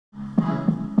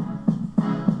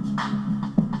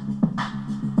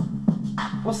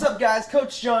What's up, guys?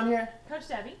 Coach John here. Coach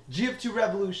Debbie.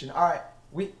 GF2revolution. All right,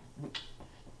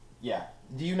 yeah.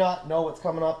 Do you not know what's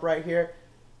coming up right here?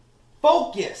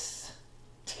 Focus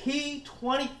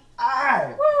T25.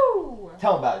 Woo!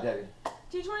 Tell them about it, Debbie.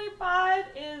 T25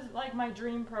 is like my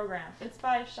dream program. It's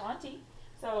by Shanti,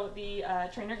 so the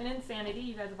trainer in Insanity.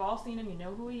 You guys have all seen him. You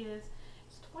know who he is.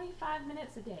 It's 25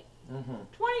 minutes a day.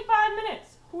 25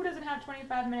 minutes. Who doesn't have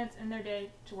 25 minutes in their day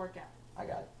to work out? I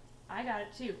got it. I got it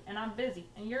too, and I'm busy,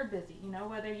 and you're busy. You know,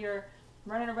 whether you're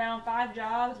running around 5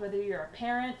 jobs, whether you're a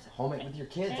parent, home with your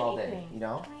kids all day. You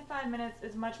know, 25 minutes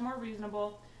is much more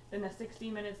reasonable than the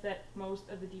 60 minutes that most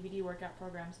of the DVD workout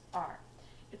programs are.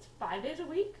 It's 5 days a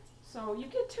week, so you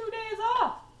get 2 days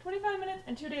off. 25 minutes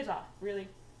and 2 days off. Really?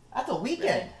 That's a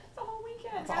weekend. Really. It's a whole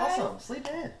weekend, That's guys. awesome. Sleep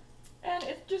in. And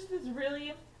it's just this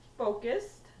really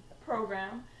focused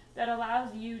program that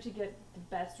allows you to get the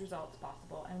best results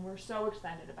possible, and we're so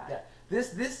excited about it.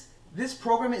 This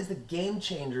program is the game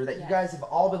changer that you guys have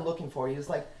all been looking for. It's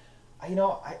like, you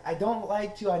know, I don't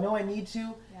like to, I know I need to.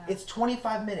 Yeah. It's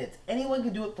 25 minutes. Anyone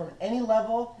can do it from any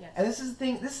level. Yes. And this is the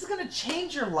thing, this is going to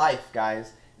change your life,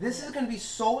 guys. This is going to be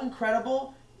so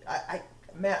incredible.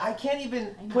 Man, I can't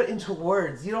even put into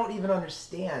words. You don't even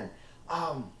understand.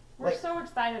 We're so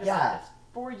excited about this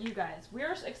for you guys.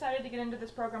 We're excited to get into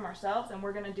this program ourselves, and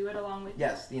we're going to do it along with you.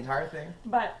 Yes, the entire thing.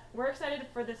 But we're excited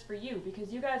for this for you,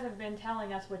 because you guys have been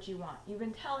telling us what you want. You've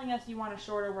been telling us you want a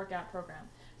shorter workout program,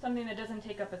 something that doesn't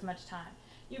take up as much time.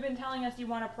 You've been telling us you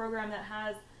want a program that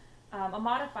has a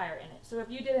modifier in it. So if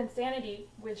you did Insanity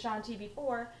with Shanti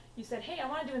before, you said, hey, I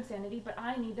want to do Insanity, but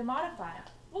I need to modify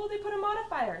it. Well, they put a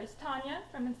modifier. It's Tanya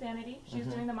from Insanity. She's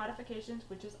doing the modifications,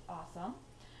 which is awesome.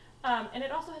 And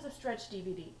it also has a stretch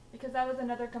DVD, because that was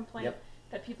another complaint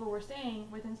that people were saying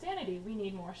with Insanity. We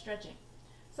need more stretching.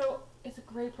 So it's a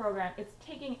great program. It's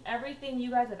taking everything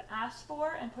you guys have asked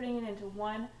for and putting it into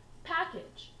one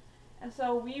package. And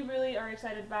so we really are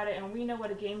excited about it, and we know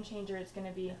what a game changer it's going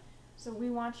to be. So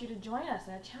we want you to join us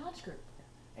in a challenge group.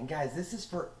 And guys, this is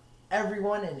for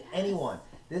everyone and anyone.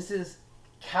 This is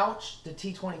couch to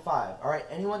T25. All right,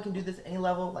 anyone can do this at any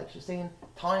level. Like you're saying,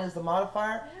 Tanya is the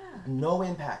modifier. No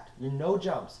impact, no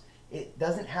jumps. It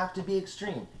doesn't have to be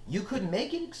extreme. You could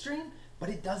make it extreme, but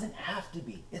it doesn't have to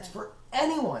be. It's for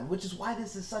anyone, which is why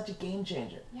this is such a game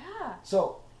changer. Yeah.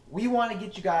 So we want to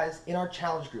get you guys in our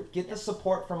challenge group. Get the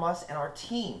support from us and our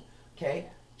team. Okay?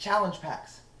 Challenge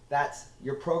packs. That's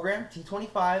your program,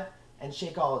 T25, and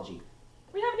Shakeology.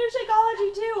 We have new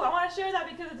Shakeology too. I want to share that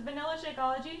because it's vanilla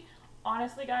Shakeology.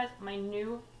 Honestly, guys, my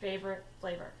new favorite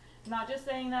flavor. I'm not just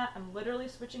saying that. I'm literally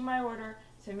switching my order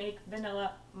to make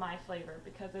vanilla my flavor,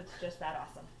 because it's just that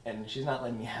awesome. And she's not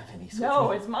letting me have any. So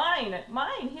no, it's mine.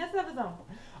 Mine. He has to have his own.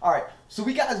 All right. So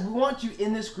we want you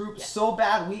in this group so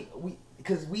bad.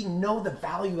 Because we know the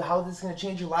value, how this is going to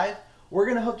change your life. We're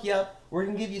going to hook you up. We're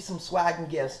going to give you some swag and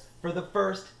gifts for the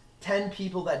first 10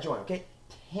 people that join. Okay?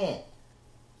 10.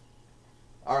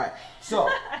 All right. So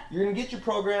you're going to get your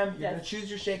program. You're going to choose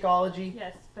your Shakeology.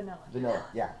 Yes, vanilla. Vanilla.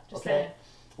 Yeah. Just okay. saying.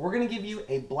 We're going to give you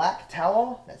a black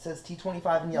towel that says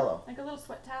T25 in yellow. Like a little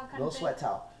sweat towel kind of thing? Little sweat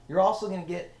towel. You're also going to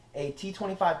get a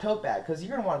T25 tote bag, because you're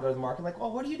going to want to go to the market like,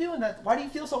 well, what are you doing? Why do you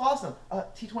feel so awesome?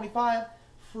 T25,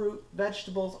 fruit,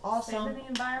 vegetables, awesome. Save the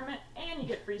environment, and you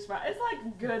get free spot. It's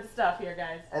like good stuff here,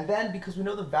 guys. And then, because we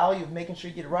know the value of making sure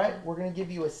you get it right, we're going to give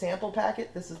you a sample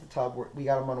packet. This is the tub. We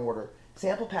got them on order.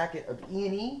 Sample packet of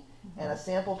E&E and a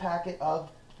sample packet of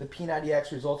the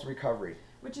P90X Results of Recovery.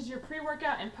 Which is your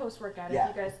pre-workout and post-workout, if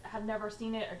you guys have never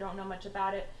seen it or don't know much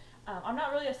about it. I'm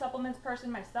not really a supplements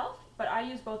person myself, but I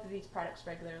use both of these products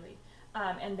regularly.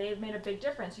 And they've made a big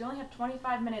difference. You only have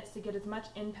 25 minutes to get as much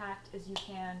impact as you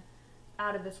can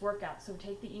out of this workout. So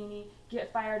take the E&E,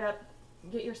 get fired up,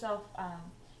 get yourself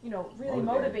you know, really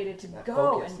motivated to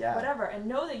go focus, and whatever. And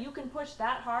know that you can push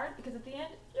that hard, because at the end,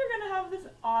 you're going to have this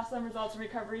awesome Results in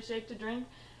Recovery shake to drink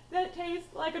that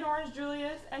tastes like an Orange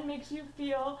Julius and makes you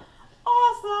feel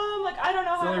awesome. Like, I don't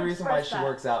know how to express that. It's the only reason why she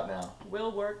works out now.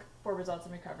 Will work for Results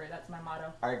in Recovery. That's my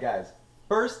motto. All right, guys.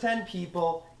 First 10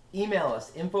 people, email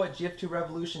us,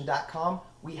 info@gf2revolution.com.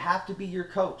 We have to be your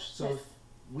coach. So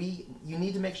you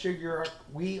need to make sure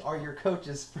we are your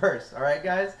coaches first. All right,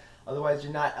 guys? Otherwise,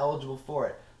 you're not eligible for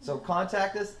it. So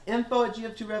contact us,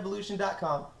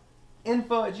 info@gf2revolution.com,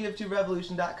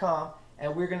 info@gf2revolution.com,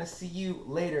 and we're going to see you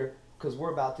later, because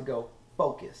we're about to go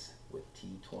focus with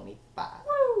T25.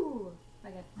 Woo!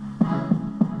 Okay.